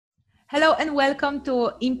Hello and welcome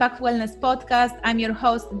to Impact Wellness Podcast. I'm your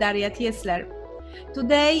host, Daria Tiesler.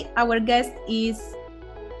 Today, our guest is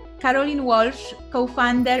Caroline Walsh,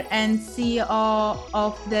 co-founder and CEO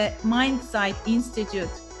of the Mindsight Institute,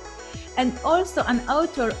 and also an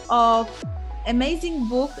author of amazing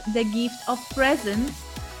book, The Gift of Presence,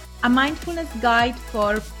 a mindfulness guide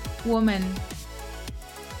for women.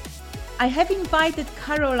 I have invited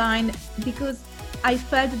Caroline because I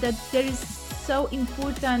felt that there is so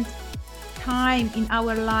important time in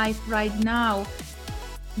our life right now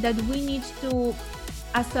that we need to,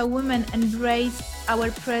 as a woman, embrace our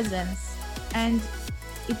presence, and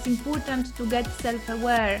it's important to get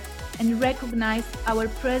self-aware and recognize our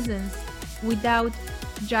presence without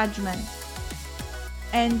judgment.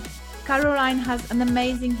 And Caroline has an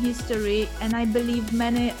amazing history, and I believe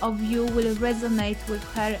many of you will resonate with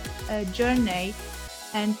her journey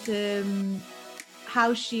and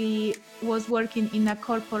how she was working in a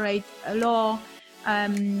corporate law,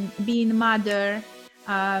 being mother.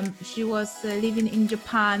 She was living in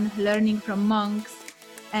Japan, learning from monks,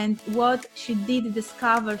 and what she did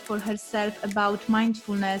discover for herself about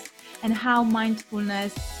mindfulness and how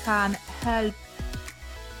mindfulness can help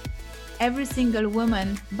every single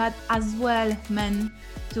woman, but as well men,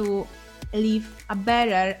 to live a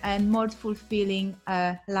better and more fulfilling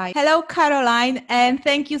life. Hello, Caroline, and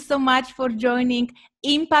thank you so much for joining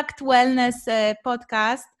Impact Wellness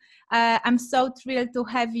podcast. I'm so thrilled to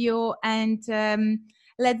have you, and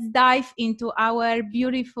let's dive into our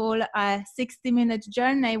beautiful 60-minute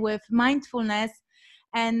journey with mindfulness.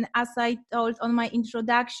 And as I told on my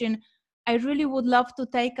introduction, I really would love to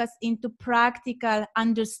take us into practical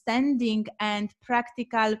understanding and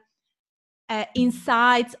practical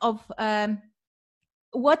insights of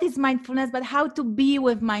what is mindfulness, but how to be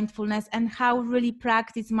with mindfulness and how really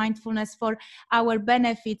practice mindfulness for our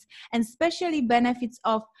benefits, and especially benefits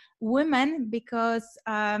of women, because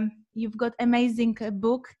you've got amazing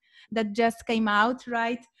book that just came out,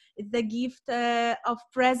 right? It's The Gift of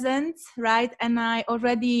Presence, right? And I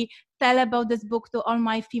already tell about this book to all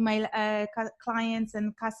my female clients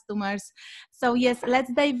and customers. So yes,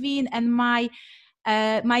 let's dive in. And my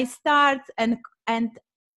start and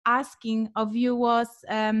asking of you was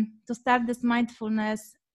to start this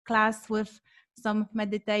mindfulness class with some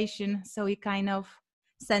meditation, so we kind of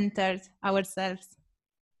centered ourselves.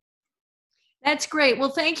 That's great. Well,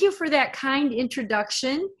 thank you for that kind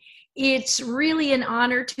introduction. It's really an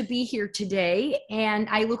honor to be here today, and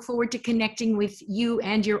I look forward to connecting with you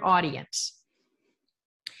and your audience.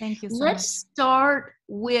 Thank you so Let's much. start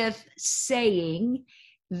with saying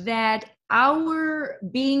that our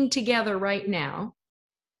being together right now,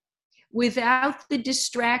 without the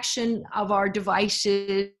distraction of our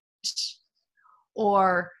devices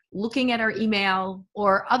or looking at our email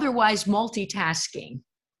or otherwise multitasking,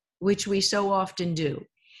 which we so often do,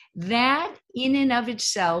 that in and of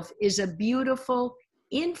itself is a beautiful,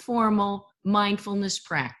 informal mindfulness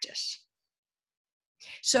practice.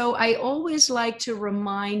 So I always like to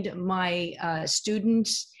remind my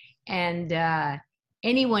students and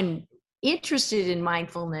anyone interested in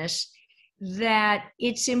mindfulness that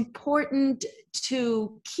it's important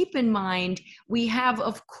to keep in mind we have,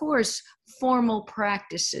 of course, formal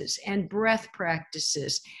practices and breath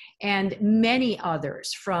practices and many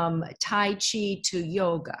others, from Tai Chi to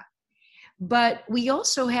yoga. But we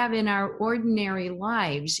also have in our ordinary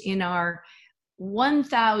lives, in our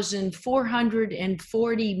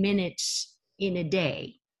 1,440 minutes in a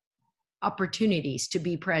day, opportunities to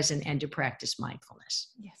be present and to practice mindfulness.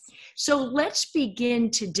 Yes. So let's begin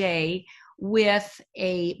today with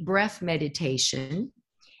a breath meditation.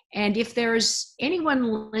 And if there's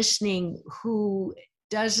anyone listening who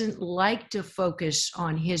doesn't like to focus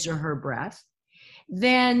on his or her breath,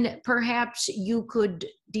 then perhaps you could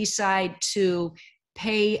decide to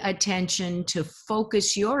pay attention, to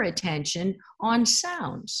focus your attention on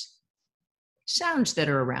sounds that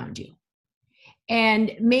are around you.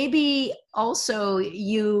 And maybe also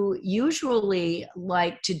you usually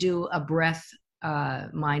like to do a breath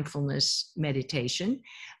mindfulness meditation,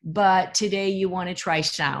 but today you want to try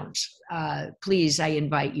sounds. Please, I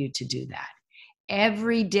invite you to do that.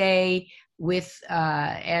 Every day, with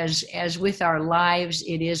as with our lives,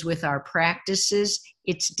 it is with our practices,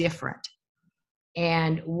 it's different.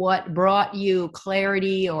 And what brought you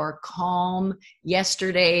clarity or calm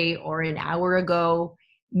yesterday or an hour ago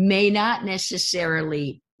may not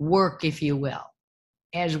necessarily work, if you will,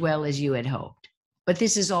 as well as you had hoped. But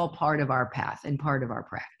this is all part of our path and part of our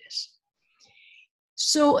practice.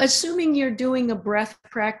 So assuming you're doing a breath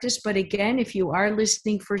practice, but again, if you are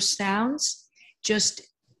listening for sounds, just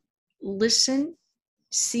listen,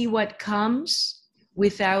 see what comes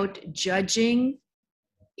without judging.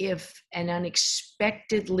 If an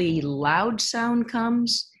unexpectedly loud sound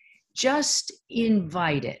comes, just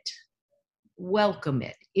invite it, welcome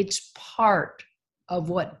it. It's part of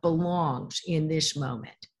what belongs in this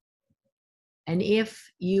moment. And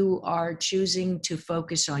if you are choosing to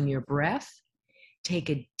focus on your breath, take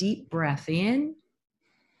a deep breath in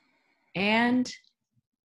and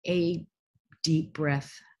a deep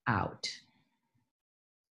breath out.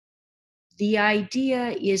 The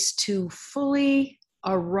idea is to fully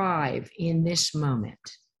arrive in this moment.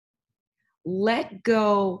 Let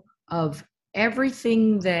go of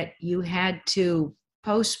everything that you had to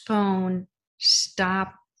postpone,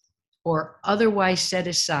 stop, or otherwise set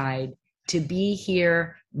aside to be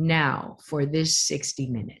here now for this 60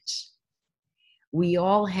 minutes. We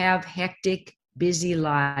all have hectic, busy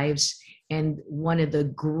lives, and one of the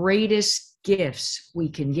greatest gifts we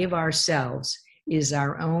can give ourselves is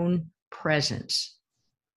our own presence.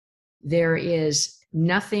 There is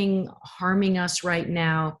nothing harming us right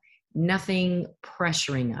now, nothing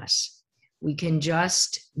pressuring us. We can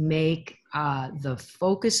just make the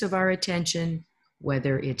focus of our attention,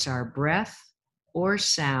 whether it's our breath or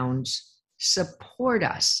sounds, support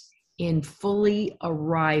us in fully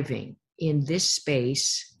arriving in this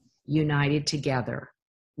space, united together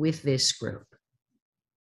with this group.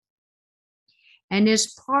 And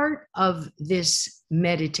as part of this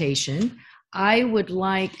meditation, I would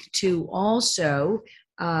like to also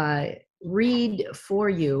read for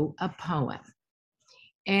you a poem.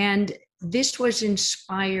 And this was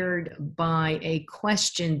inspired by a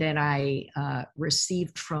question that I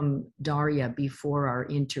received from Daria before our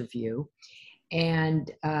interview.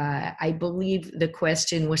 And I believe the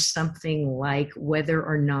question was something like whether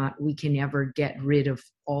or not we can ever get rid of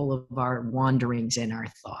all of our wanderings and our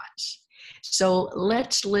thoughts. So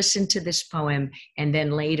let's listen to this poem, and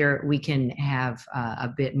then later we can have a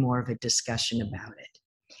bit more of a discussion about it.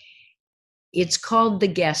 It's called The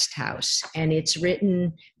Guest House, and it's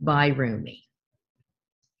written by Rumi.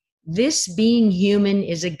 This being human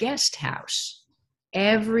is a guest house.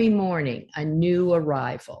 Every morning, a new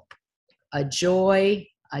arrival, a joy,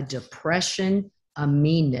 a depression, a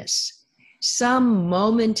meanness. Some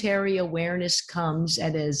momentary awareness comes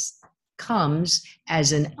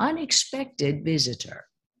as an unexpected visitor.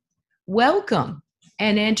 Welcome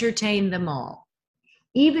and entertain them all.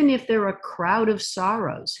 Even if they're a crowd of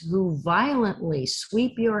sorrows who violently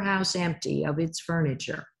sweep your house empty of its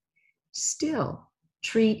furniture, still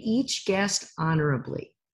treat each guest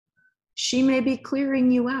honorably. She may be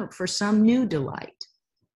clearing you out for some new delight.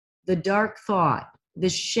 The dark thought, the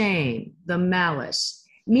shame, the malice,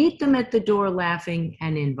 meet them at the door laughing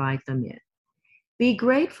and invite them in. Be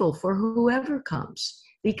grateful for whoever comes,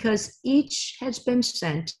 because each has been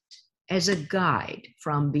sent as a guide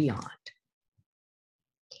from beyond.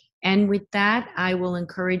 And with that, I will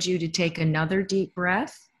encourage you to take another deep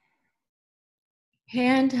breath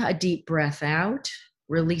and a deep breath out,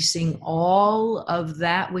 releasing all of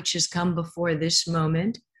that which has come before this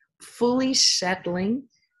moment, fully settling,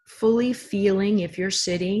 fully feeling, if you're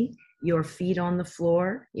sitting, your feet on the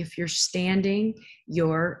floor. If you're standing,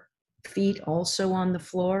 your feet also on the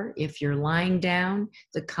floor. If you're lying down,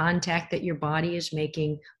 the contact that your body is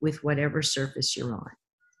making with whatever surface you're on.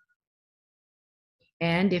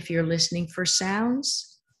 And if you're listening for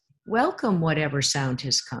sounds, welcome whatever sound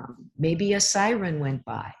has come. Maybe a siren went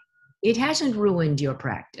by. It hasn't ruined your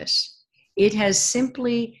practice. It has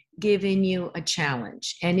simply given you a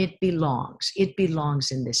challenge, and it belongs. It belongs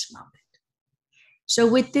in this moment. So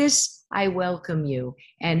with this, I welcome you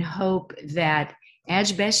and hope that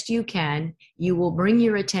as best you can, you will bring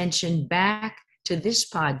your attention back to this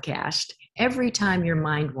podcast every time your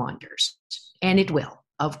mind wanders. And it will,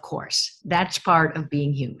 of course. That's part of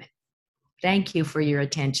being human. Thank you for your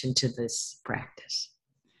attention to this practice.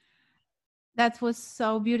 That was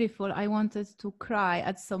so beautiful. I wanted to cry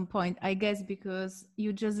at some point, I guess, because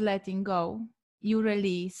you just letting go, you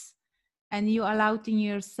release, and you allowed in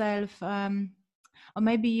yourself, or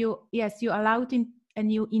maybe you allowed in,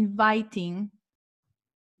 and you inviting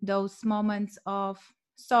those moments of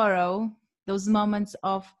sorrow, those moments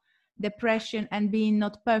of depression and being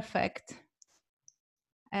not perfect.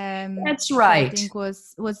 That's right. I think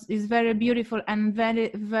is very beautiful and very,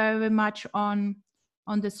 very much on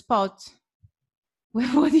the spot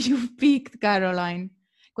with what you've picked, Caroline.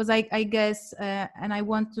 Because I guess, and I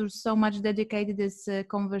want to so much dedicate this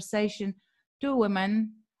conversation to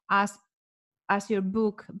women as your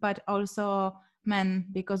book, but also men,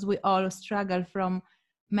 because we all struggle from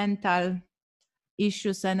mental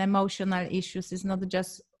issues and emotional issues. It's not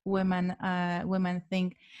just women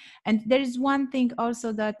thing. And there is one thing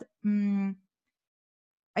also that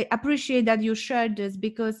I appreciate that you shared this,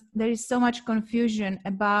 because there is so much confusion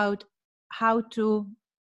about how to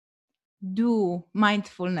do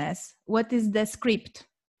mindfulness. What is the script,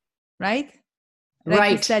 right? Like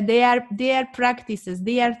Right. you said, they are practices,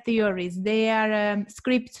 they are theories, they are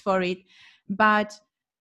scripts for it. But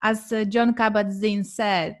as Jon Kabat-Zinn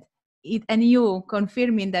said, and you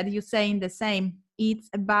confirming that you're saying the same, it's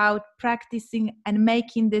about practicing and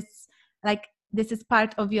making this like this is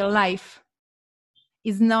part of your life.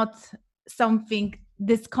 Is not something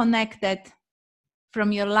disconnected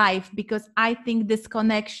from your life, because I think this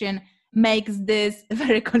connection makes this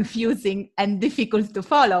very confusing and difficult to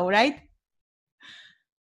follow, right?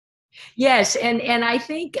 Yes, and I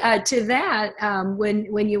think to that,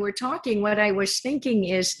 when you were talking, what I was thinking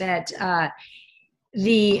is that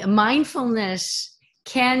the mindfulness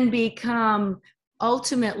can become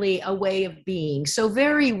ultimately a way of being, so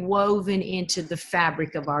very woven into the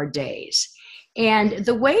fabric of our days. And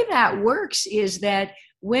the way that works is that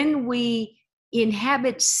when we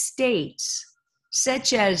inhabit states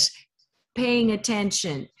such as paying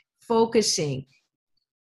attention, focusing,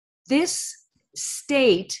 this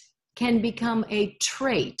state can become a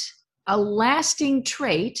trait, a lasting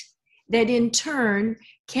trait that in turn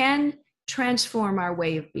can transform our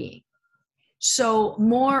way of being. So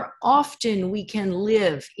more often we can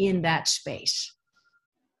live in that space.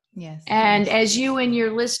 Yes. And as you and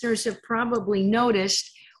your listeners have probably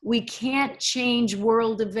noticed, we can't change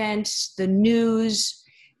world events, the news,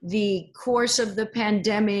 the course of the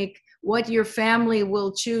pandemic, what your family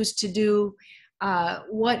will choose to do.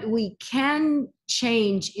 What we can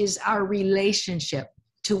change is our relationship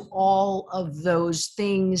to all of those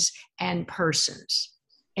things and persons.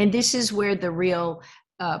 And this is where the real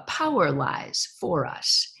power lies for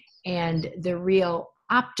us, and the real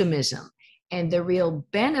optimism and the real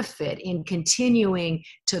benefit in continuing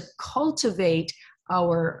to cultivate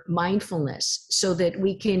our mindfulness so that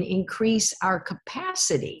we can increase our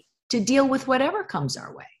capacity to deal with whatever comes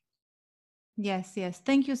our way. Yes, yes.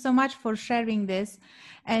 Thank you so much for sharing this.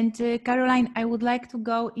 And Caroline, I would like to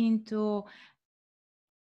go into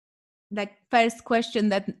the first question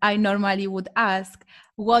that I normally would ask.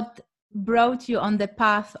 What brought you on the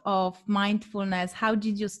path of mindfulness? How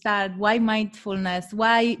did you start? Why mindfulness?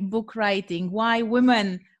 Why book writing? Why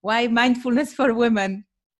women? Why mindfulness for women?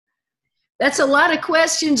 That's a lot of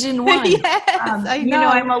questions in one. Yes, I know.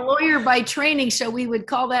 I'm a lawyer by training, so we would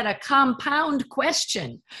call that a compound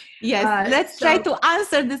question. Yes, let's try to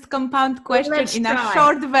answer this compound question in a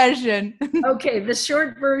short version. Okay, the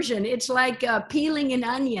short version. It's like peeling an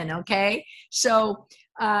onion, okay? So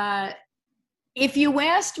if you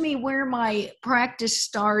asked me where my practice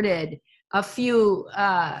started a few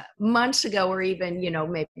months ago, or even,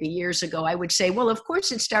 maybe years ago, I would say, well, of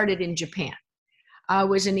course it started in Japan. I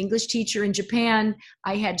was an English teacher in Japan.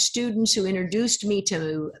 I had students who introduced me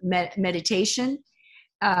to meditation.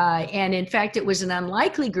 And in fact, it was an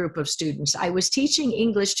unlikely group of students. I was teaching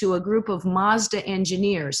English to a group of Mazda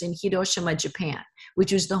engineers in Hiroshima, Japan,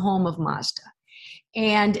 which was the home of Mazda.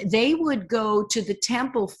 And they would go to the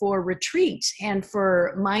temple for retreats and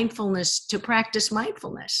for mindfulness, to practice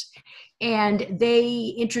mindfulness. And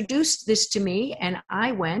they introduced this to me, and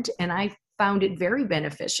I went, and I found it very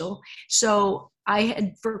beneficial. So I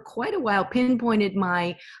had for quite a while pinpointed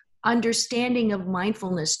my understanding of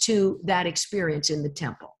mindfulness to that experience in the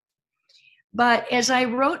temple. But as I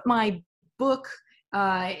wrote my book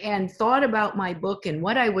and thought about my book and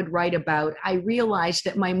what I would write about, I realized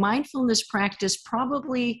that my mindfulness practice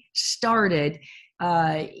probably started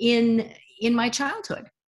in my childhood,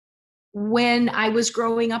 when I was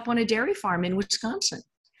growing up on a dairy farm in Wisconsin.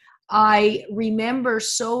 I remember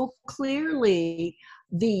so clearly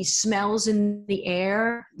the smells in the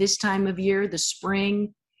air this time of year, the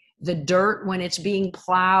spring, the dirt when it's being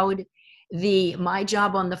plowed. My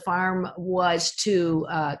job on the farm was to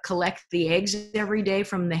collect the eggs every day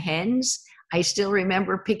from the hens. I still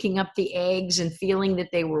remember picking up the eggs and feeling that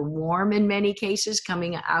they were warm in many cases,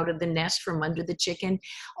 coming out of the nest from under the chicken.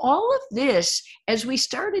 All of this, as we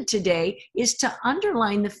started today, is to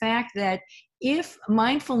underline the fact that if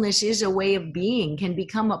mindfulness is a way of being, can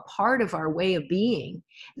become a part of our way of being,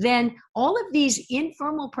 then all of these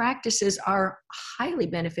informal practices are highly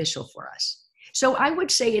beneficial for us. So I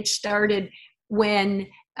would say it started when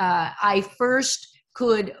I first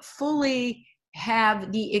could fully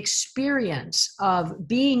have the experience of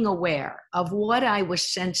being aware of what I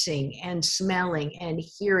was sensing and smelling and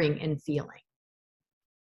hearing and feeling.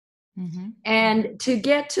 Mm-hmm. And to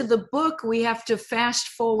get to the book, we have to fast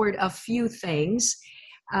forward a few things.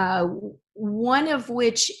 One of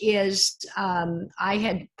which is I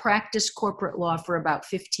had practiced corporate law for about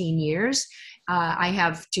 15 years. I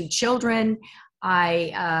have 2 children.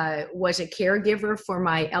 I was a caregiver for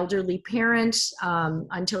my elderly parents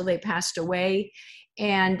until they passed away.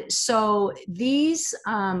 And so these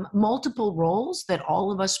multiple roles that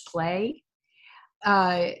all of us play,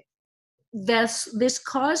 this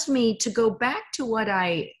caused me to go back to what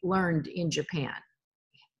I learned in Japan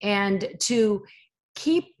and to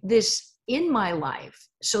keep this in my life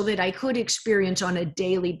so that I could experience on a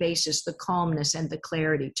daily basis the calmness and the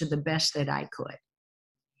clarity to the best that I could.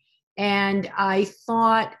 And I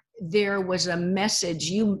thought there was a message.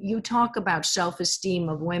 You talk about self-esteem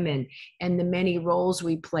of women and the many roles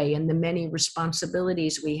we play and the many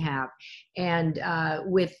responsibilities we have. And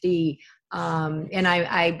with the and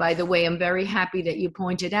I, by the way, I'm very happy that you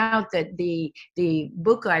pointed out that the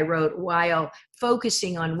book I wrote, while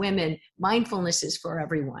focusing on women, mindfulness is for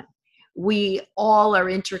everyone. We all are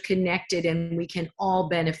interconnected and we can all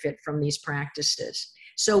benefit from these practices.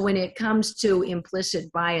 So when it comes to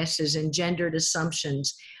implicit biases and gendered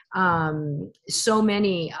assumptions, so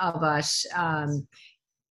many of us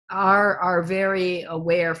are very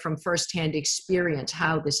aware from firsthand experience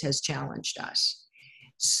how this has challenged us.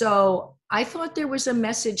 So I thought there was a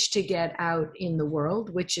message to get out in the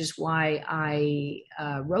world, which is why I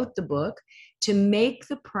wrote the book, to make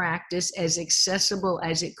the practice as accessible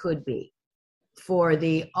as it could be for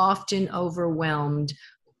the often overwhelmed,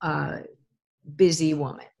 busy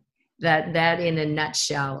woman. That in a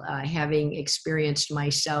nutshell, having experienced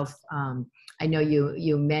myself, I know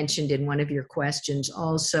you mentioned in one of your questions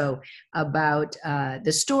also about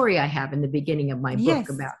the story I have in the beginning of my book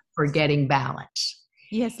about forgetting balance.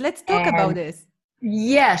 Yes, let's talk about this.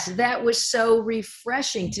 Yes, that was so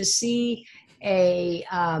refreshing to see it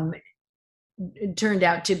turned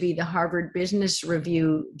out to be the Harvard Business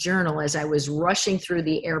Review journal as I was rushing through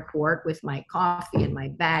the airport with my coffee in my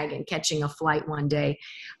bag and catching a flight one day.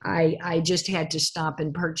 I just had to stop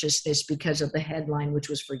and purchase this because of the headline, which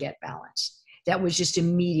was Forget Balance. That was just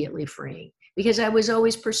immediately freeing because I was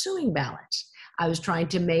always pursuing balance. I was trying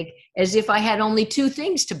to make as if I had only 2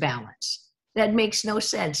 things to balance. That makes no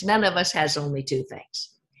sense. None of us has only 2 things.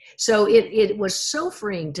 So it was so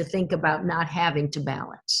freeing to think about not having to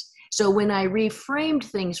balance. So when I reframed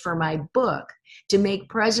things for my book to make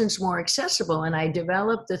presence more accessible, and I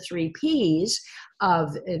developed the 3 Ps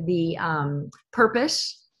of the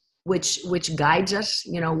purpose, which guides us,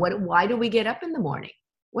 why do we get up in the morning?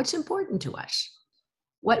 What's important to us?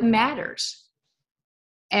 What matters?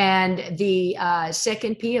 And the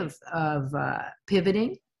second P of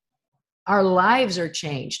pivoting. Our lives are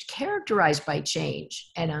changed, characterized by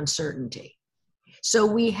change and uncertainty. So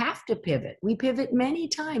we have to pivot. We pivot many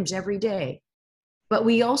times every day, but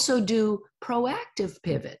we also do proactive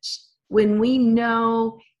pivots when we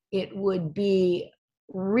know it would be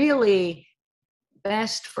really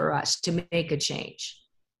best for us to make a change.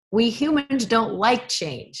 We humans don't like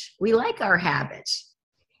change. We like our habits.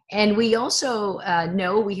 And we also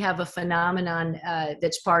know we have a phenomenon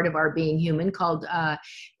that's part of our being human called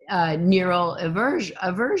neural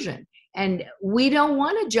aversion. And we don't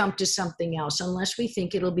want to jump to something else unless we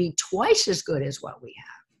think it'll be twice as good as what we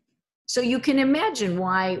have. So you can imagine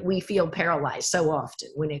why we feel paralyzed so often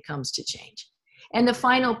when it comes to change. And the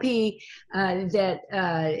final P that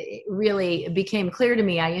really became clear to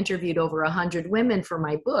me, I interviewed over 100 women for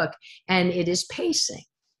my book, and it is pacing,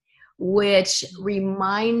 which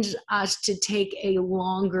reminds us to take a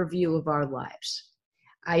longer view of our lives.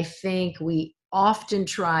 I think we often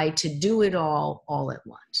try to do it all at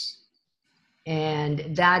once.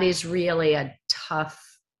 And that is really a tough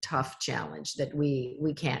challenge that we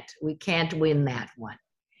can't win that one.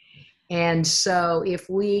 And so if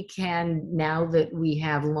we can, now that we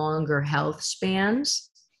have longer health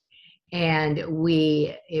spans, and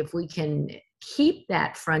if we can keep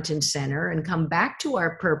that front and center and come back to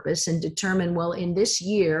our purpose and determine, well, in this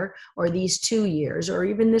year or these 2 years or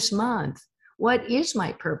even this month, what is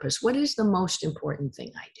my purpose? What is the most important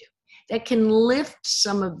thing I do that can lift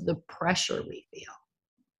some of the pressure we feel?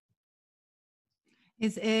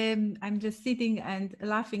 I'm just sitting and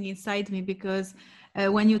laughing inside me because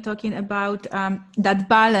when you're talking about that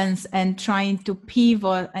balance and trying to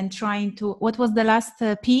pivot and trying to, what was the last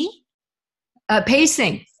P?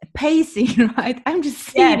 Pacing, right? I'm just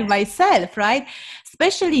seeing myself, right?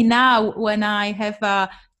 Especially now when I have a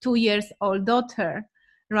 2-year-old daughter,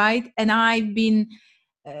 right? And I've been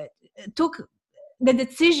took the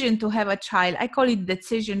decision to have a child. I call it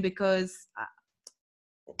decision because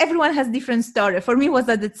everyone has different story. For me, it was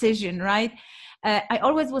a decision, right? I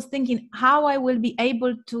always was thinking how I will be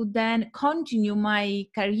able to then continue my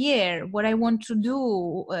career, what I want to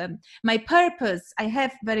do, my purpose. I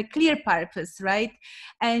have very clear purpose, right?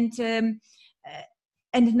 And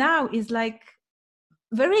and now is like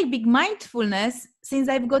very big mindfulness since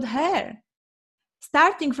I've got her.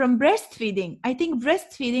 Starting from breastfeeding, I think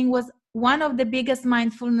breastfeeding was one of the biggest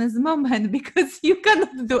mindfulness moments because you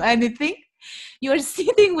cannot do anything. You're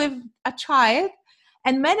sitting with a child,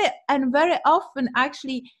 and very often,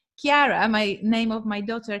 actually, Chiara, my name of my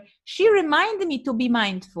daughter, she reminded me to be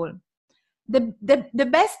mindful. The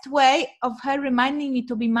best way of her reminding me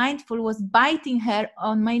to be mindful was biting her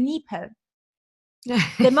on my nipple.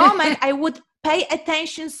 The moment I would pay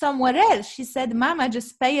attention somewhere else, she said, Mama,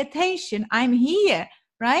 just pay attention. I'm here,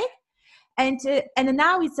 right? And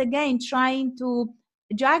now it's again trying to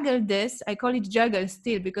juggle this. I call it juggle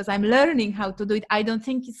still because I'm learning how to do it. I don't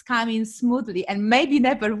think it's coming smoothly and maybe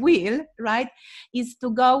never will, right? Is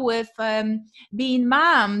to go with being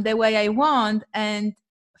mom the way I want and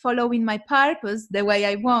following my purpose the way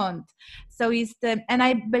I want. So and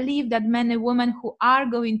I believe that many women who are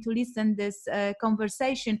going to listen this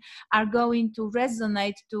conversation are going to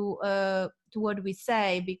resonate to what we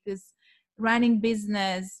say, because running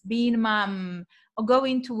business, being mom, or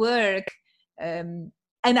going to work,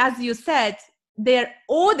 and as you said, there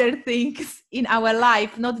are other things in our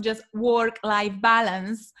life, not just work-life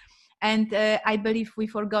balance. And I believe we've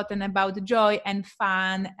forgotten about joy and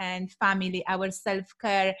fun and family, our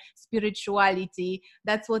self-care, spirituality.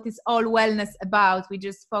 That's what it's all wellness about. We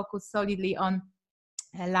just focus solidly on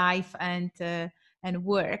life and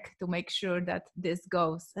work to make sure that this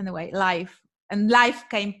goes. Anyway, life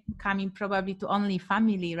coming probably to only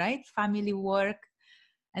family, right? Family, work,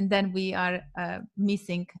 and then we are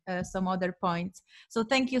missing some other points. So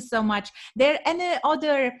thank you so much. There any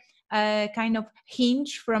other kind of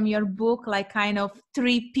hinge from your book, like kind of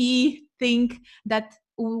 3P thing that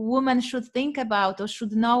women should think about or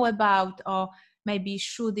should know about, or maybe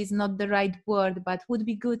should is not the right word, but would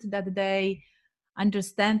be good that they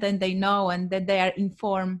understand and they know and that they are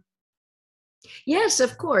informed? Yes,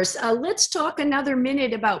 of course. Let's talk another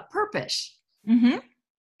minute about purpose. Mm-hmm.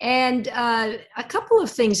 And a couple of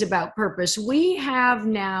things about purpose. We have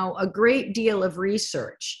now a great deal of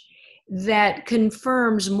research that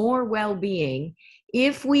confirms more well-being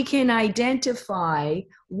if we can identify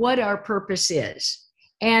what our purpose is.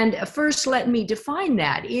 And first, let me define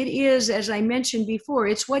that. It is, as I mentioned before,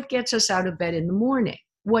 it's what gets us out of bed in the morning,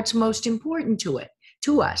 what's most important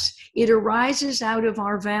to us. It arises out of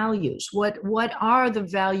our values. What are the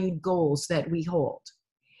valued goals that we hold?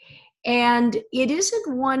 And it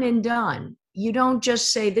isn't one and done. You don't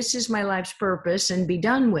just say, this is my life's purpose and be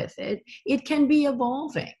done with it. It can be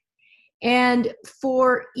evolving. And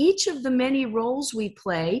for each of the many roles we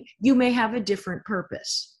play, you may have a different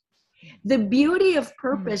purpose. The beauty of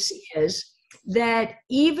purpose is that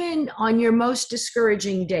even on your most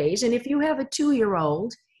discouraging days, and if you have a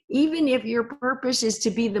 2-year-old, even if your purpose is to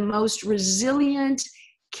be the most resilient,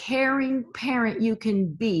 caring parent you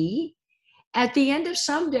can be, at the end of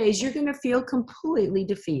some days, you're going to feel completely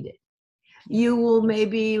defeated. You will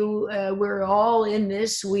maybe, we're all in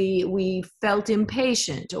this, we felt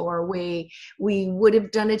impatient, or we would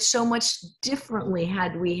have done it so much differently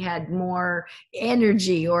had we had more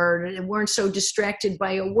energy, or weren't so distracted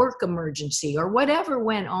by a work emergency, or whatever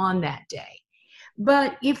went on that day.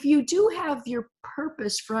 But if you do have your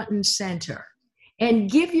purpose front and center,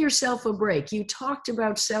 and give yourself a break. You talked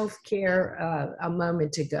about self-care a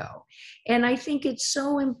moment ago. And I think it's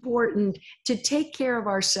so important to take care of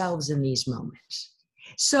ourselves in these moments.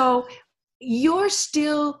 So you're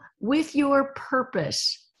still with your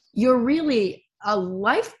purpose. You're really a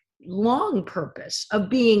lifelong purpose of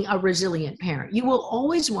being a resilient parent. You will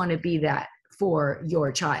always want to be that for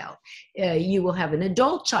your child. You will have an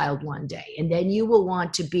adult child one day, and then you will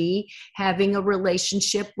want to be having a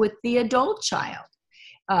relationship with the adult child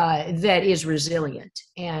that is resilient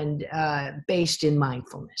and based in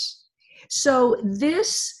mindfulness. So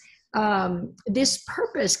this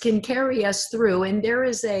purpose can carry us through. And there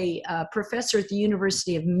is a professor at the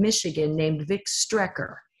University of Michigan named Vic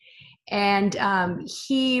Strecker, and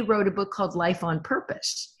he wrote a book called Life on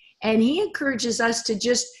Purpose. And he encourages us to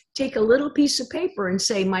just take a little piece of paper and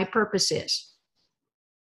say, my purpose is,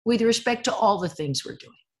 with respect to all the things we're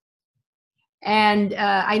doing. And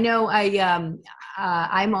I know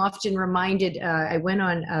I'm often reminded, I went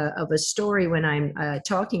on of a story when I'm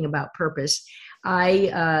talking about purpose.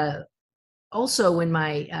 I also, when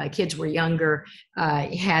my kids were younger,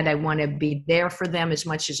 I want to be there for them as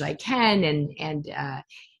much as I can,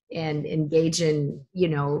 and engage in,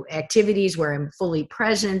 activities where I'm fully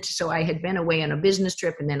present. So I had been away on a business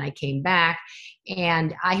trip, and then I came back,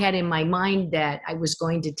 and I had in my mind that I was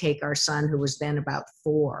going to take our son, who was then about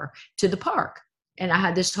 4, to the park And I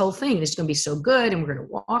had this whole thing, it's going to be so good, and we're going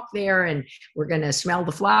to walk there, and we're going to smell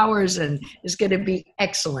the flowers, and it's going to be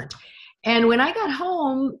excellent. And when I got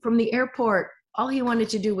home from the airport, all he wanted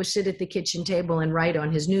to do was sit at the kitchen table and write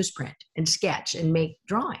on his newsprint and sketch and make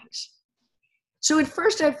drawings. So at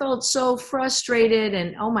first I felt so frustrated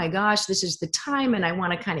and, oh my gosh, this is the time and I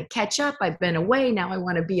want to kind of catch up. I've been away. Now I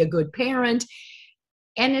want to be a good parent.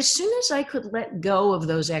 And as soon as I could let go of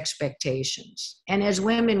those expectations, and as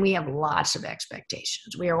women, we have lots of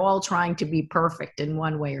expectations. We are all trying to be perfect in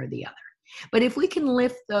one way or the other. But if we can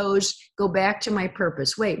lift those, go back to my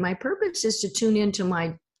purpose. Wait, my purpose is to tune into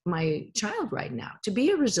my child right now, to be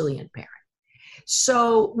a resilient parent.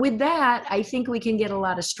 So with that, I think we can get a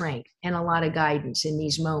lot of strength and a lot of guidance in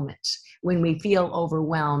these moments when we feel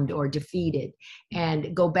overwhelmed or defeated,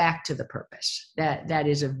 and go back to the purpose. That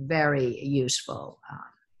is a very useful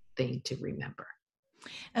thing to remember.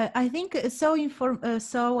 I think kind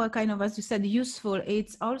of, as you said, useful.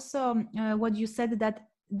 It's also what you said, that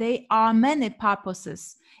there are many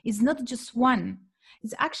purposes. It's not just one.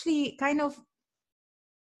 It's actually kind of,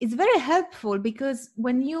 it's very helpful, because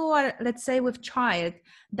when you are, let's say, with child,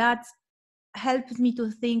 that helps me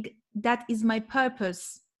to think that is my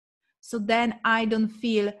purpose. So then I don't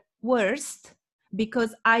feel worst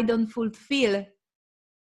because I don't fulfill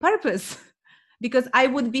purpose. Because I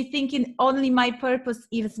would be thinking only my purpose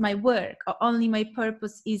is my work, or only my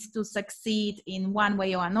purpose is to succeed in one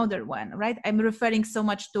way or another one, right? I'm referring so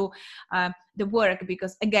much to the work,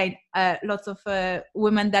 because again, lots of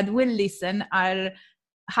women that will listen are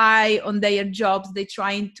high on their jobs. They're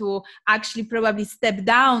trying to actually probably step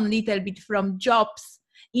down a little bit from jobs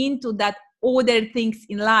into that other things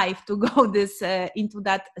in life, to go this into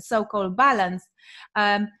that so-called balance.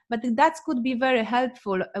 But that could be very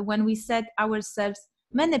helpful when we set ourselves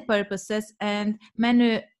many purposes and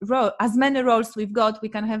many roles we've got, we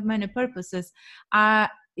can have many purposes.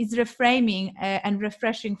 It's reframing and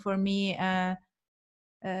refreshing for me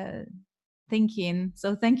thinking.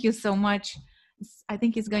 So thank you so much. I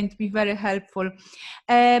think it's going to be very helpful.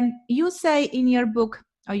 You say in your book,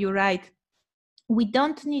 or you write, we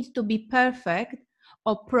don't need to be perfect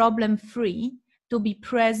or problem-free to be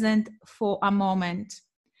present for a moment.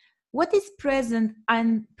 What is presence,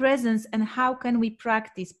 and how can we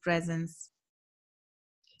practice presence?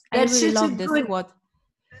 I really love this quote.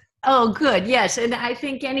 Oh, good. Yes. And I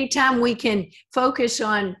think anytime we can focus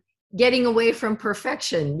on getting away from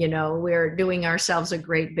perfection, we're doing ourselves a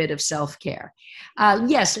great bit of self-care.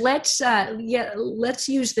 Yes, let's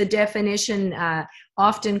use the definition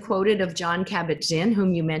often quoted of Jon Kabat-Zinn,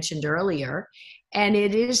 whom you mentioned earlier, and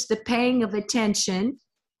it is the paying of attention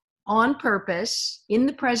on purpose in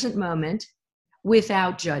the present moment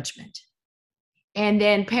without judgment. And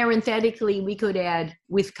then parenthetically, we could add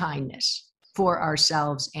with kindness for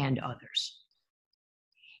ourselves and others.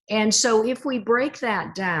 And so if we break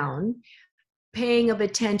that down, paying of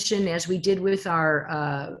attention, as we did with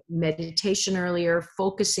our meditation earlier,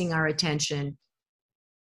 focusing our attention,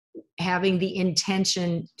 having the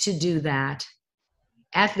intention to do that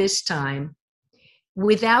at this time,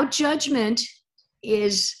 without judgment,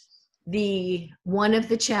 is one of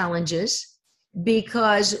the challenges,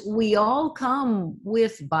 because we all come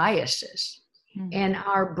with biases, and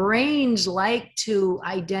our brains like to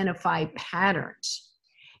identify patterns.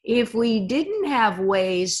 If we didn't have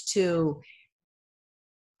ways to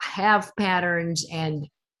have patterns and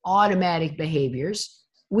automatic behaviors,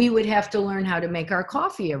 we would have to learn how to make our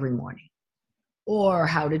coffee every morning, or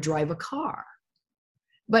how to drive a car.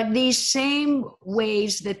 But these same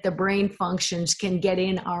ways that the brain functions can get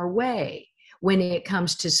in our way when it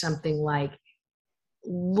comes to something like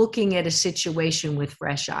looking at a situation with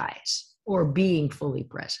fresh eyes or being fully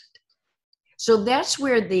present. So that's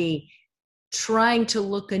where the trying to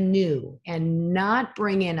look anew and not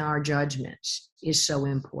bring in our judgments is so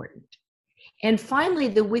important. And finally,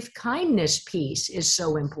 the with kindness piece is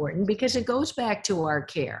so important, because it goes back to our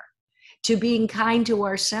care, to being kind to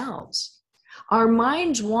ourselves. Our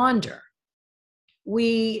minds wander.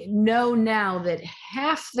 We know now that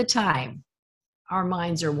half the time our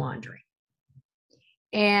minds are wandering.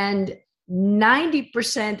 And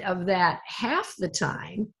 90% of that half the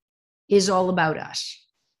time is all about us.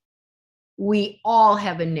 We all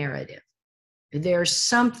have a narrative. There's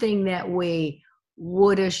something that we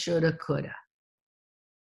woulda, shoulda, coulda.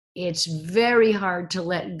 It's very hard to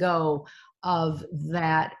let go of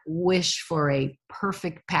that wish for a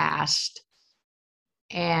perfect past,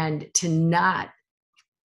 and to not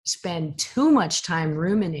spend too much time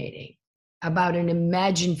ruminating about an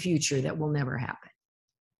imagined future that will never happen,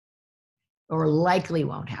 or likely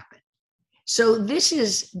won't happen. So this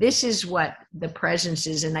is what the presence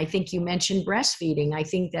is. And I think you mentioned breastfeeding. I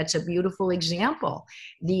think that's a beautiful example.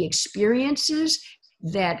 The experiences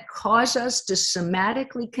that cause us to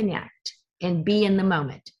somatically connect and be in the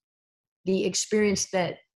moment. The experiences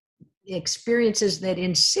that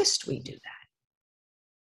insist we do that.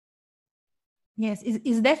 Yes,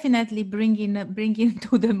 it's definitely bringing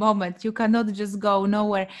to the moment. You cannot just go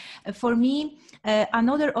nowhere. For me,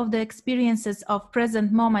 another of the experiences of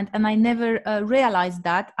present moment, and I never realized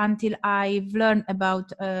that until I've learned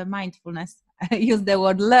about mindfulness. I use the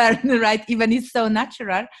word learn, right? Even it's so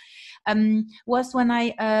natural. Was when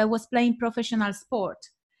I was playing professional sport.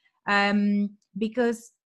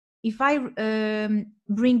 Because if I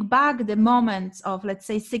bring back the moments of, let's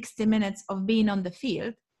say, 60 minutes of being on the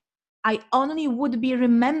field, I only would be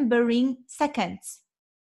remembering seconds.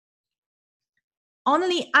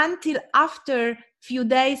 Only until after few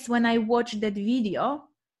days when I watch that video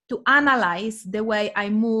to analyze the way I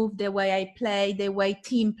move, the way I play, the way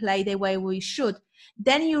team play, the way we shoot,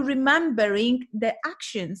 then you're remembering the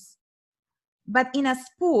actions. But in a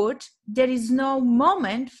sport, there is no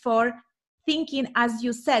moment for thinking, as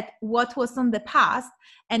you said, what was on the past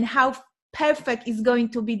and how perfect is going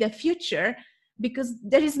to be the future, because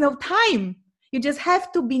there is no time. You just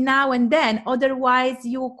have to be now and then. Otherwise,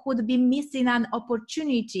 you could be missing an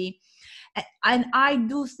opportunity. And I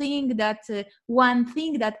do think that one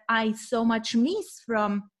thing that I so much miss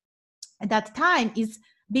from that time is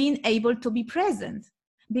being able to be present.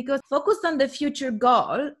 Because focus on the future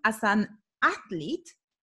goal as an athlete,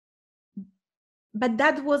 but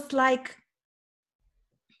that was like,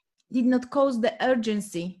 did not cause the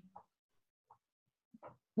urgency,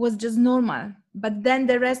 was just normal. But then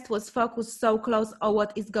the rest was focused so close on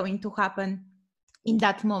what is going to happen in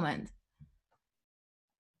that moment.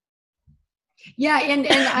 Yeah, and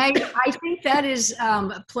I think that is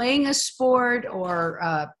playing a sport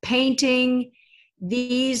or painting.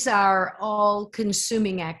 These are all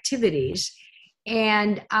consuming activities.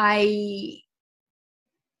 And I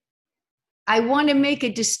want to make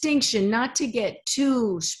a distinction, not to get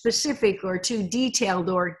too specific or too detailed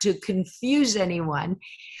or to confuse anyone.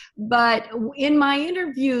 But in my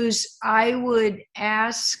interviews, I would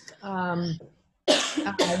ask the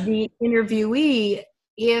interviewee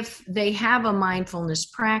if they have a mindfulness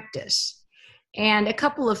practice. And a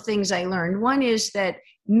couple of things I learned. One is that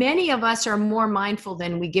many of us are more mindful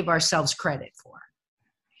than we give ourselves credit for.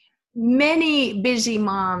 Many busy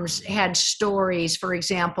moms had stories. For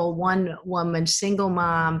example, one woman, single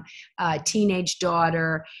mom, teenage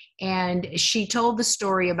daughter, and she told the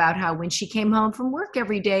story about how when she came home from work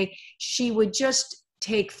every day, she would just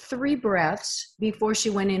take 3 breaths before she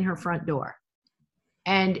went in her front door.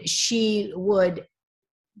 And she would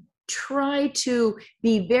try to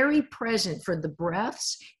be very present for the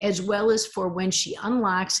breaths as well as for when she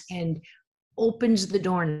unlocks and opens the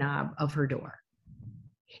doorknob of her door.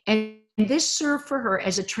 And this served for her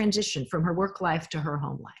as a transition from her work life to her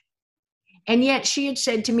home life. And yet she had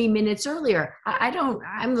said to me minutes earlier,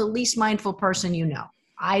 I'm the least mindful person you know.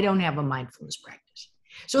 I don't have a mindfulness practice.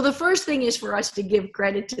 So the first thing is for us to give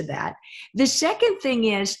credit to that. The second thing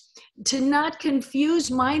is to not confuse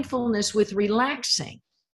mindfulness with relaxing.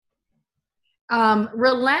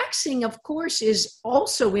 Relaxing, of course, is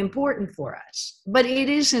also important for us, but it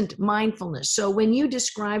isn't mindfulness. So when you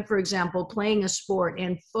describe, for example, playing a sport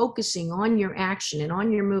and focusing on your action and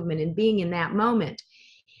on your movement and being in that moment,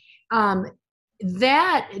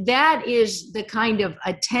 that is the kind of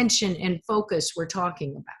attention and focus we're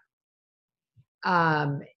talking about.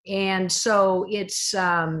 And so it's,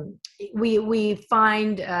 we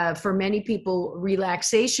find for many people,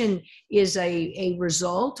 relaxation is a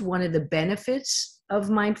result, one of the benefits of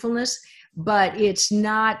mindfulness, but it's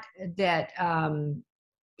not that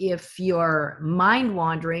if you're mind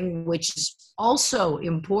wandering, which is also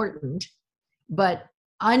important, but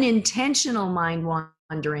unintentional mind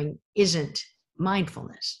wandering isn't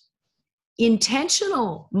mindfulness.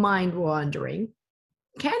 Intentional mind wandering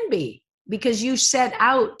can be, because you set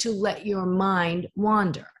out to let your mind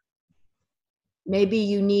wander. Maybe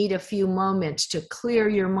you need a few moments to clear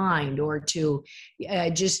your mind or to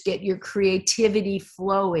just get your creativity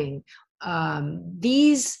flowing.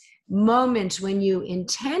 These moments when you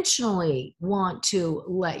intentionally want to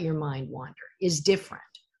let your mind wander is different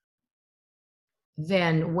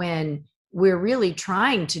than when we're really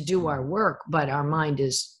trying to do our work, but our mind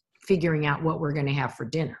is figuring out what we're going to have for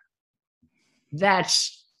dinner.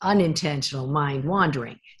 That's unintentional mind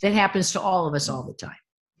wandering that happens to all of us all the time.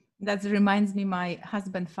 That reminds me my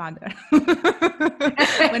husband father.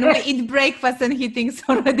 When we eat breakfast and he thinks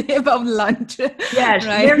already about lunch. Yes,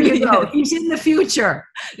 Right? there you go. Yes. He's in the future.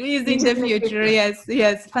 He's in the future.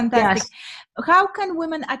 Yes, fantastic. Yes. How can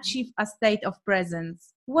women achieve a state of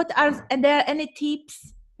presence? Are there any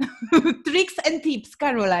tips, tricks and tips,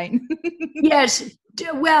 Caroline? Yes.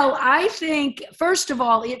 Well, I think, first of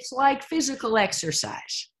all, it's like physical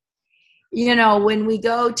exercise. You know, when we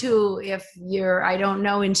go to, if you're, I don't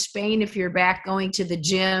know, in Spain, if you're back going to the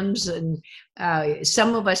gyms, and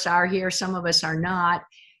some of us are here, some of us are not,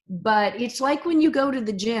 but it's like when you go to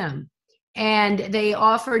the gym and they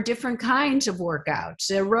offer different kinds of workouts,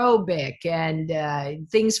 aerobic and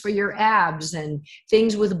things for your abs and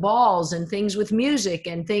things with balls and things with music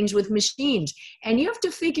and things with machines. And you have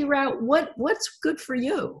to figure out what's good for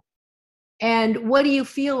you and what do you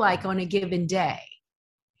feel like on a given day.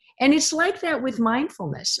 And it's like that with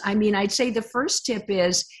mindfulness. I mean, I'd say the first tip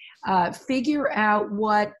is figure out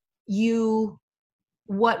what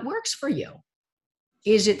works for you.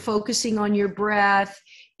 Is it focusing on your breath?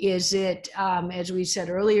 Is it, as we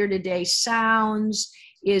said earlier today, sounds?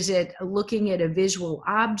 Is it looking at a visual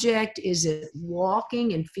object? Is it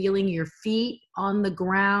walking and feeling your feet on the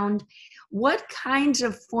ground? What kinds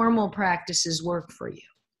of formal practices work for you?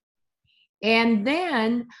 And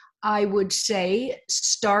then I would say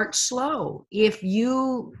start slow. If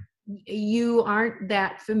you aren't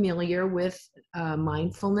that familiar with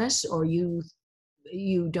mindfulness, or you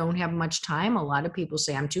don't have much time, a lot of people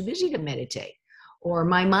say, I'm too busy to meditate, or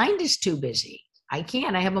my mind is too busy. I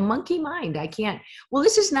can't. I have a monkey mind. I can't. Well,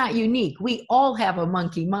 this is not unique. We all have a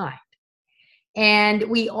monkey mind, and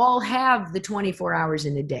we all have the 24 hours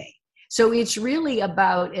in a day. So it's really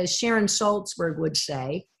about, as Sharon Salzberg would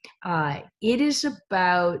say, it is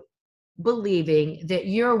about believing that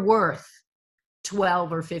you're worth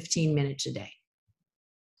 12 or 15 minutes a day.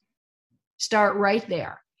 Start right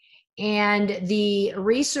there. And the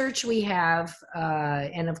research we have,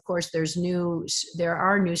 and of course there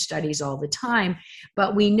are new studies all the time,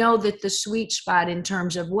 but we know that the sweet spot in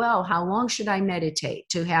terms of, well, how long should I meditate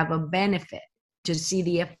to have a benefit, to see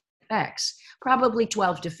the effects? Probably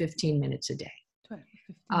 12 to 15 minutes a day.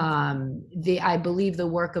 I believe the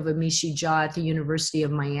work of Amishi Jha at the University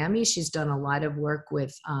of Miami, she's done a lot of work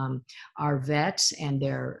with our vets and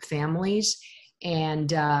their families.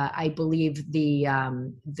 And I believe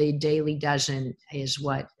the Daily Dozen is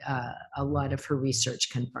what a lot of her research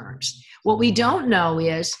confirms. What we don't know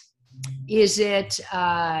is it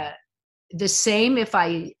the same if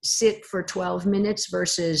I sit for 12 minutes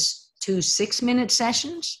versus 2 6-minute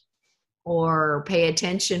sessions? Or pay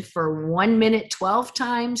attention for 1 minute 12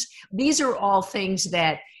 times. These are all things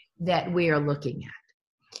that we are looking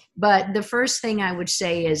at. But the first thing I would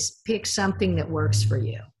say is pick something that works for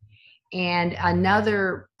you. And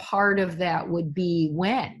another part of that would be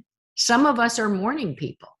when. Some of us are morning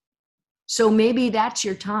people. So maybe that's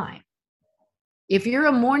your time. If you're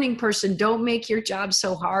a morning person, don't make your job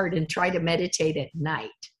so hard and try to meditate at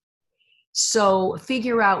night. So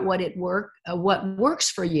figure out what works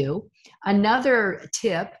for you. Another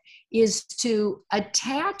tip is to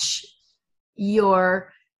attach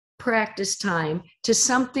your practice time to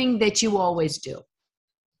something that you always do.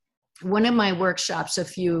 One of my workshops a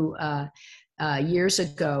few years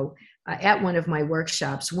ago, at one of my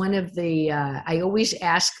workshops, I always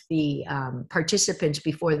ask the participants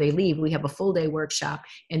before they leave, we have a full day workshop,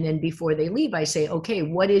 and then before they leave, I say, okay,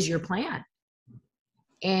 what is your plan?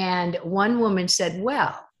 And one woman said,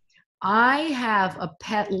 well, I have a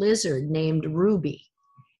pet lizard named Ruby.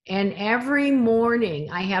 And every morning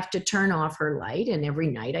I have to turn off her light, and every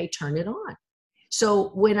night I turn it on. So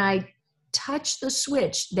when I touch the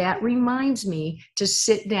switch, that reminds me to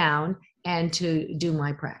sit down and to do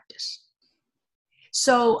my practice.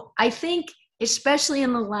 So I think, especially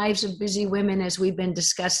in the lives of busy women, as we've been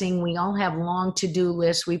discussing, we all have long to-do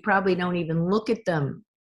lists. We probably don't even look at them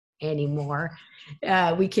anymore.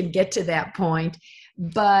 We can get to that point.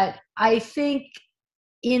 But I think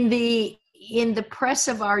in the press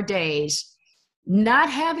of our days, not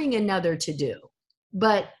having another to do,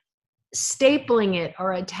 but stapling it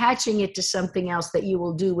or attaching it to something else that you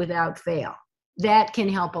will do without fail, that can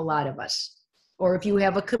help a lot of us. Or if you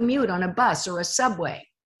have a commute on a bus or a subway,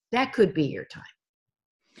 that could be your time.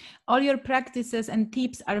 All your practices and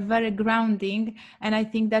tips are very grounding. And I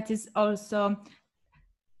think that is also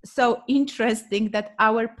so interesting that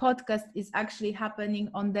our podcast is actually happening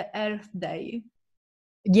on the Earth Day.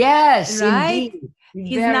 Yes, right?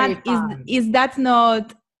 Indeed. Is that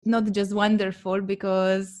not just wonderful?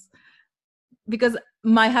 Because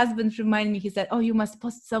my husband reminded me, he said, oh, you must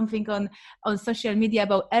post something on social media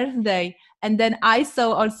about Earth Day. And then I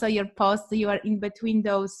saw also your post. You are in between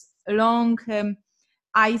those long,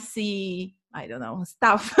 icy, I don't know,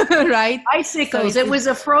 stuff, right? Icicles. It was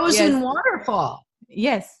a frozen yes. waterfall.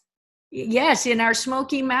 Yes. Yes, in our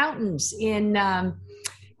Smoky Mountains in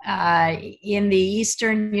the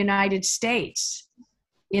eastern United States,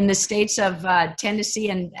 in the states of Tennessee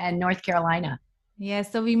and North Carolina. Yeah,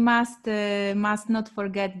 so we must not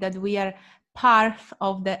forget that we are part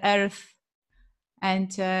of the earth.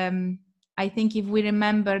 And I think if we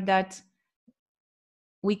remember that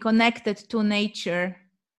we connected to nature,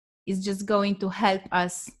 is just going to help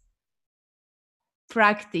us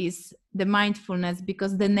practice the mindfulness,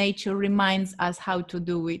 because the nature reminds us how to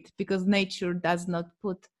do it, because nature does not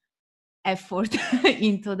put effort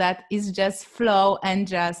into that. It's just flow and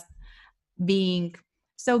just being.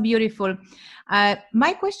 So beautiful.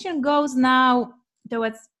 My question goes now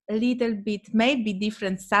towards a little bit, maybe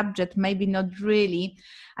different subject, maybe not really.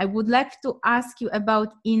 I would like to ask you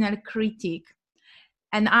about inner critic.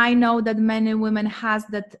 And I know that many women has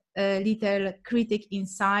that little critic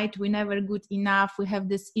inside. We're never good enough. We have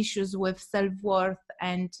these issues with self-worth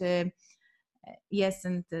and yes,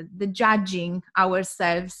 and the judging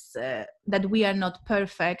ourselves, that we are not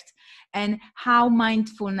perfect, and how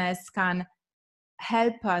mindfulness can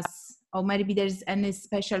help us, or maybe there's any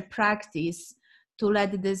special practice to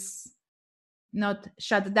let this not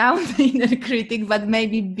shut down the inner critic, but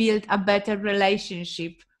maybe build a better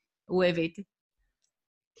relationship with it.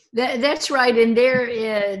 That's right. And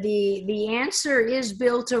there, the answer is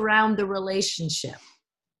built around the relationship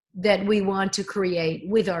that we want to create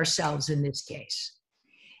with ourselves in this case.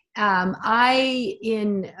 I,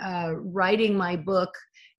 in writing my book,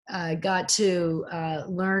 got to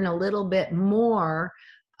learn a little bit more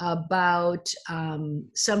about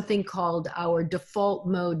something called our default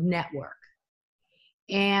mode network.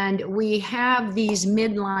 And we have these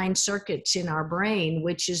midline circuits in our brain,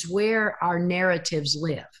 which is where our narratives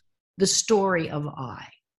live, the story of I.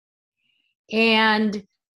 And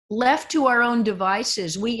left to our own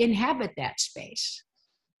devices, we inhabit that space.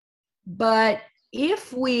 But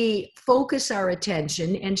if we focus our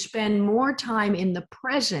attention and spend more time in the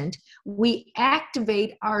present, we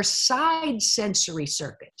activate our side sensory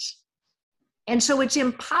circuits. And so it's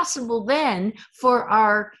impossible then for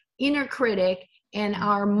our inner critic and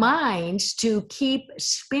our minds to keep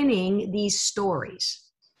spinning these stories.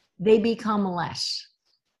 They become less.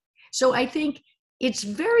 So I think it's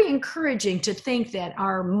very encouraging to think that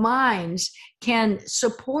our minds can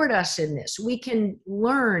support us in this. We can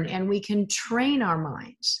learn and we can train our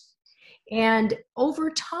minds. And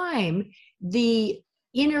over time, the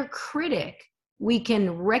inner critic, we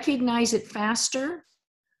can recognize it faster.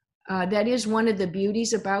 That is one of the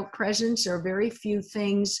beauties about presence. There are very few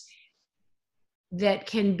things that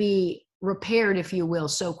can be repaired, if you will,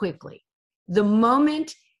 so quickly. The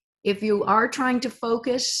moment, if you are trying to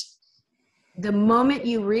focus, the moment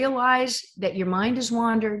you realize that your mind has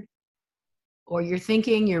wandered, or you're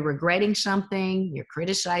thinking you're regretting something, you're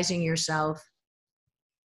criticizing yourself,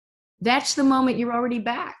 that's the moment you're already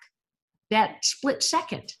back, that split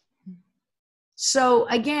second. So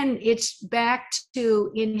again, it's back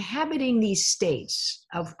to inhabiting these states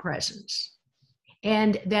of presence.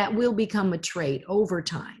 And that will become a trait over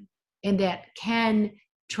time, and that can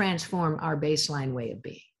transform our baseline way of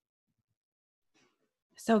being.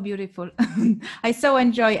 So beautiful. I so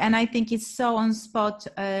enjoy, and I think it's so on spot,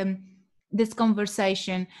 this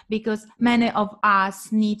conversation, because many of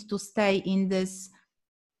us need to stay in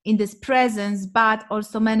this presence, but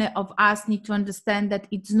also many of us need to understand that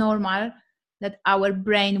it's normal, that our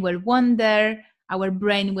brain will wander, our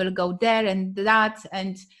brain will go there and that,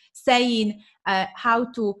 and saying how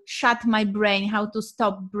to shut my brain, how to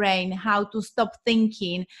stop brain, how to stop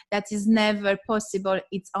thinking, that is never possible.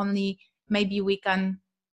 It's only maybe we can,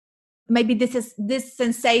 maybe this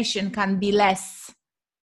sensation can be less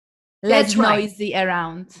noisy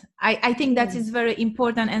around. I think that is very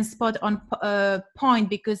important and spot on point,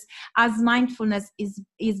 because as mindfulness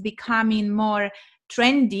is becoming more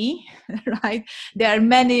trendy, right? There are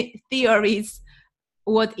many theories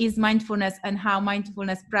what is mindfulness and how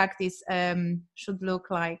mindfulness practice should look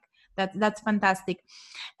like. That's fantastic.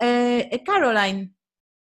 Caroline,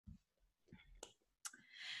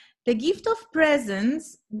 the gift of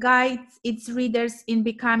presence guides its readers in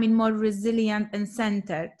becoming more resilient and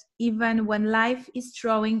centered, even when life is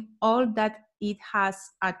throwing all that it has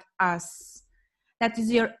at us. That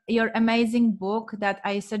is your amazing book that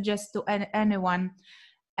I suggest to anyone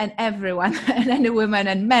and everyone, and any women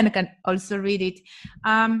and men can also read it.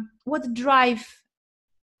 What drive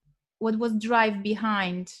was drive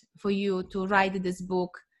behind for you to write this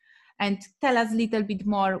book? And tell us a little bit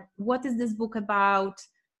more. What is this book about?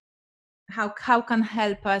 How can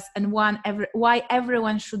help us, and why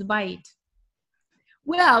everyone should buy it?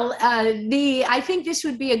 Well, I think this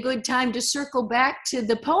would be a good time to circle back to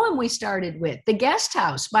the poem we started with, The Guest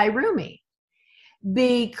House by Rumi,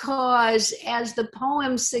 because as the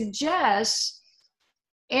poem suggests,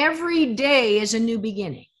 every day is a new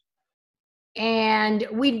beginning, and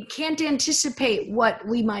we can't anticipate what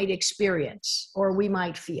we might experience or we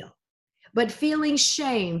might feel. But feeling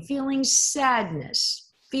shame, feeling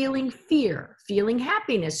sadness, feeling fear, feeling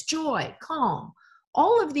happiness, joy, calm,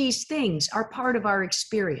 all of these things are part of our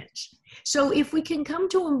experience. So if we can come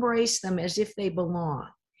to embrace them as if they belong,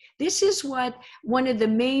 this is one of the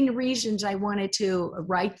main reasons I wanted to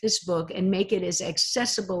write this book and make it as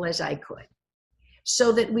accessible as I could,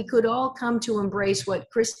 so that we could all come to embrace what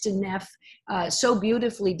Kristin Neff so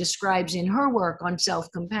beautifully describes in her work on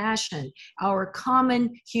self-compassion, our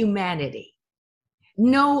common humanity.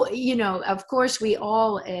 No, of course, we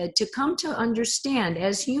all, to come to understand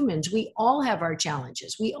as humans, we all have our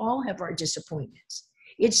challenges. We all have our disappointments.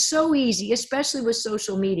 It's so easy, especially with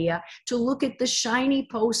social media, to look at the shiny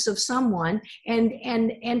posts of someone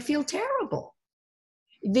and feel terrible.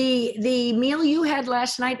 The meal you had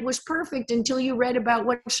last night was perfect until you read about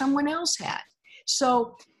what someone else had.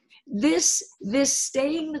 So this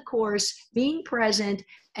staying the course, being present,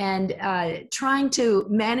 and trying to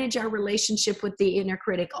manage our relationship with the inner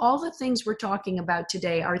critic, all the things we're talking about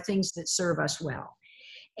today are things that serve us well.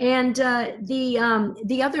 And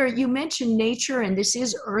the other, you mentioned nature, and this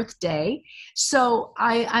is Earth Day. So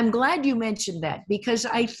I'm glad you mentioned that, because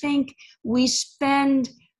I think we spend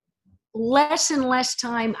less and less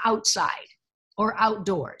time outside or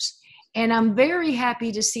outdoors. And I'm very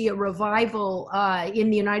happy to see a revival in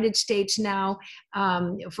the United States now.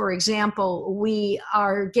 For example, we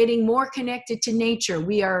are getting more connected to nature.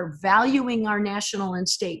 We are valuing our national and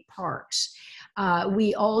state parks.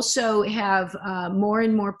 We also have more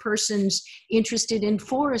and more persons interested in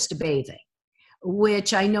forest bathing,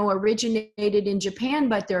 which I know originated in Japan,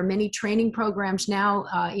 but there are many training programs now,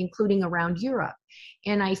 including around Europe.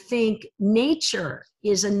 And I think nature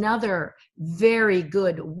is another very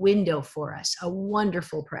good window for us, a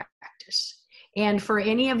wonderful practice. And for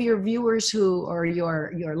any of your viewers or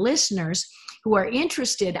your listeners who are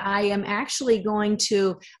interested, I am actually going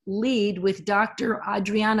to lead with Dr.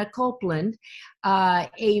 Adriana Copeland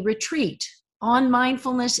a retreat on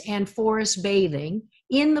mindfulness and forest bathing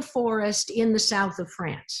in the forest in the south of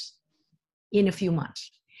France in a few months.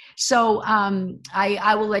 So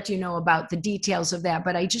I will let you know about the details of that,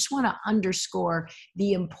 but I just want to underscore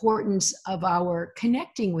the importance of our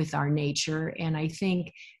connecting with our nature. And I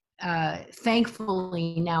think,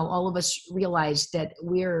 thankfully, now all of us realize that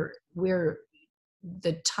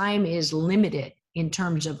the time is limited in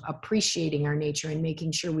terms of appreciating our nature and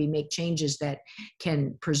making sure we make changes that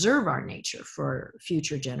can preserve our nature for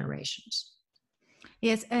future generations.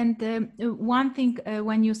 Yes, and one thing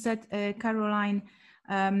when you said, Caroline,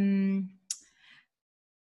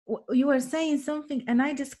 you were saying something, and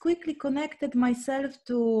I just quickly connected myself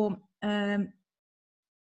to,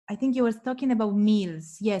 I think you were talking about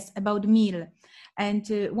meals. Yes, about meal. And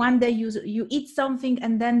one day you eat something,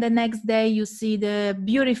 and then the next day you see the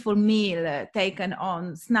beautiful meal taken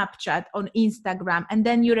on Snapchat, on Instagram, and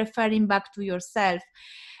then you're referring back to yourself.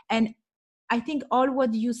 And I think all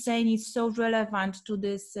what you're saying is so relevant to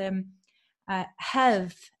this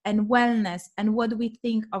health and wellness, and what we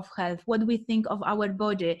think of health, what we think of our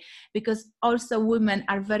body, because also women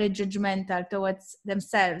are very judgmental towards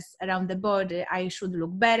themselves around the body. I should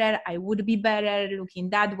look better, I would be better looking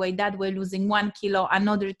that way, losing 1 kilo,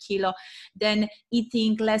 another kilo, then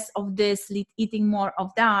eating less of this, eating more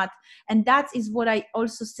of that. And that is what I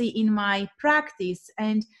also see in my practice.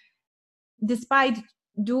 And despite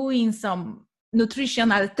doing some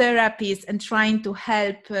nutritional therapies and trying to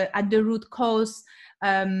help at the root cause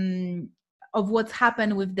of what's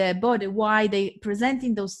happened with the body, why they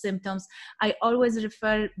presenting those symptoms, I always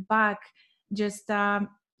refer back, just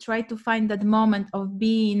try to find that moment of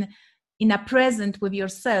being in a present with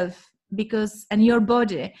yourself, and your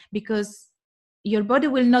body, because your body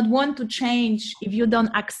will not want to change if you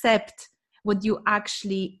don't accept what you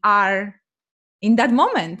actually are in that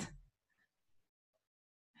moment.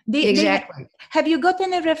 Exactly. Have you got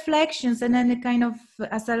any reflections and any kind of,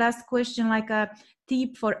 as a last question, like a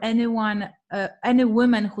tip for anyone, any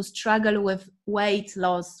women who struggle with weight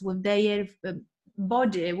loss, with their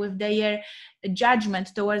body, with their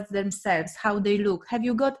judgment towards themselves, how they look? Have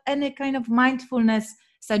you got any kind of mindfulness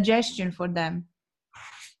suggestion for them?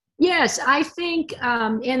 Yes, I think,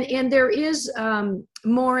 and there is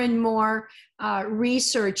more and more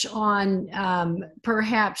research on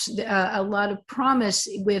perhaps a lot of promise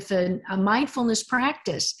with a mindfulness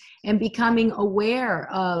practice and becoming aware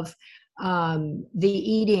of the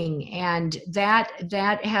eating, and that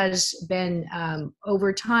has been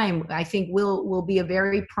over time, I think will be a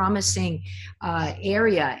very promising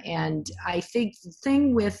area. And I think the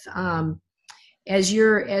thing with as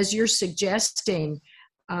you're suggesting,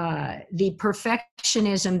 the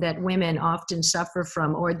perfectionism that women often suffer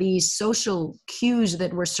from, or these social cues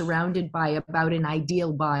that we're surrounded by about an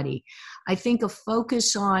ideal body, I think a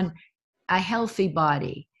focus on a healthy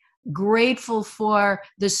body, grateful for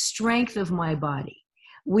the strength of my body.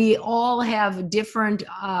 We all have different,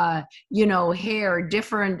 hair,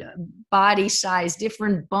 different body size,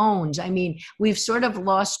 different bones. I mean, we've sort of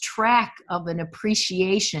lost track of an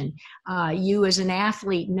appreciation. You as an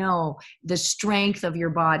athlete know the strength of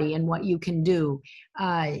your body and what you can do.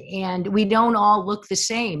 And we don't all look the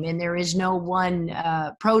same, and there is no one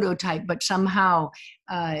prototype, but somehow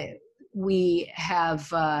we have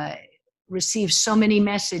received so many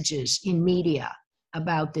messages in media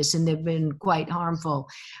about this, and they've been quite harmful,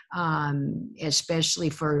 especially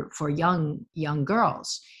for young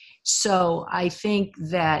girls. So I think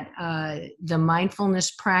that the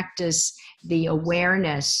mindfulness practice, the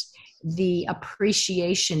awareness, the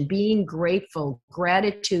appreciation, being grateful,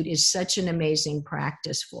 gratitude is such an amazing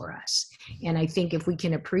practice for us. And I think if we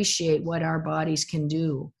can appreciate what our bodies can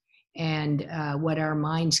do and what our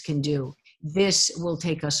minds can do, this will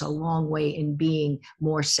take us a long way in being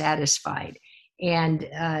more satisfied. And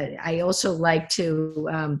I also like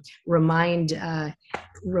to remind the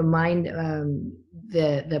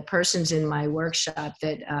persons in my workshop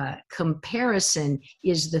that comparison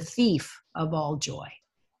is the thief of all joy.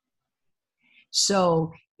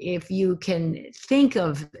 So if you can think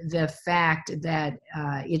of the fact that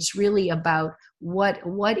it's really about what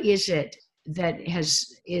is it that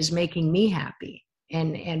is making me happy,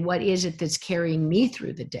 and what is it that's carrying me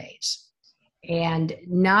through the days, and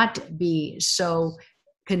not be so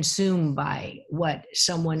consumed by what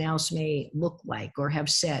someone else may look like or have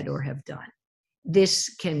said or have done.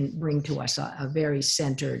 This can bring to us a very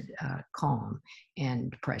centered calm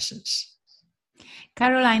and presence.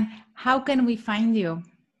 Caroline, how can we find you?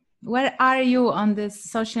 Where are you on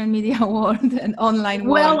this social media world and online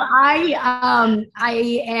world? Well, I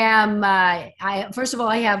am. First of all,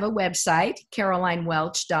 I have a website,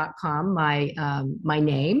 carolinewelch.com, my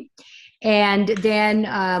name. And then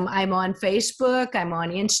I'm on Facebook, I'm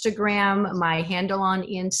on Instagram. My handle on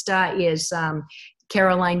Insta is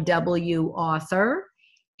Caroline W. Author.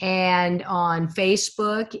 And on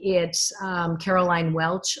Facebook, it's Caroline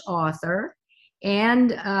Welch Author.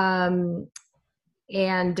 And on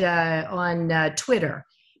Twitter,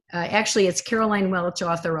 actually, it's Caroline Welch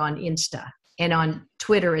Author on Insta. And on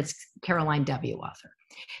Twitter, it's Caroline W. Author.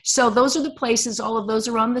 So those are the places. All of those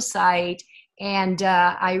are on the site. And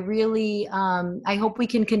I really, I hope we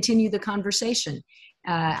can continue the conversation.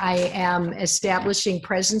 I am establishing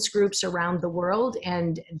presence groups around the world,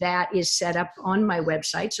 and that is set up on my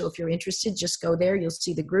website. So if you're interested, just go there. You'll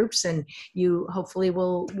see the groups, and you hopefully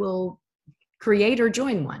will create or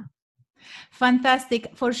join one.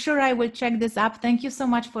 Fantastic. For sure, I will check this up. Thank you so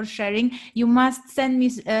much for sharing. You must send me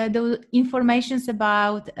the informations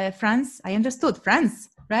about France. I understood France.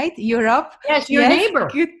 Right? Europe. Yes, your neighbor.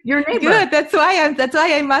 Good. Your neighbor. Good. That's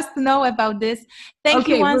why I must know about this. Thank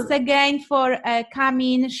you once again for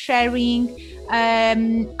coming, sharing,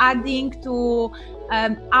 adding to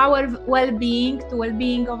our well-being, to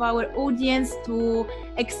well-being of our audience, to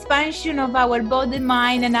expansion of our body,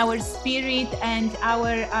 mind, and our spirit, and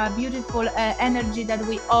our beautiful energy that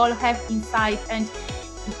we all have inside. And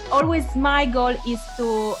always my goal is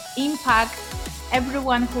to impact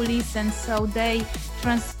everyone who listens, so they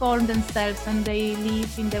transform themselves and they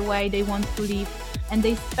live in the way they want to live, and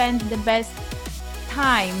they spend the best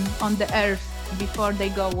time on the earth before they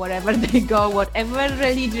go wherever they go, whatever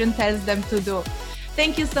religion tells them to do.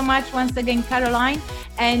 Thank you so much once again, Caroline.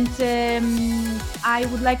 And I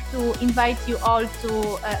would like to invite you all to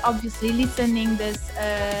obviously listening this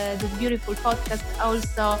beautiful podcast.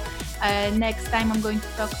 Also, next time I'm going to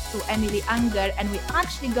talk to Emily Unger, and we're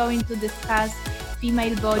actually going to discuss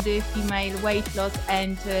female body, female weight loss,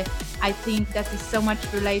 and I think that is so much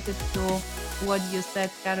related to what you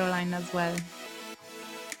said, Caroline, as well.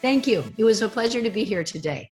 Thank you. It was a pleasure to be here today.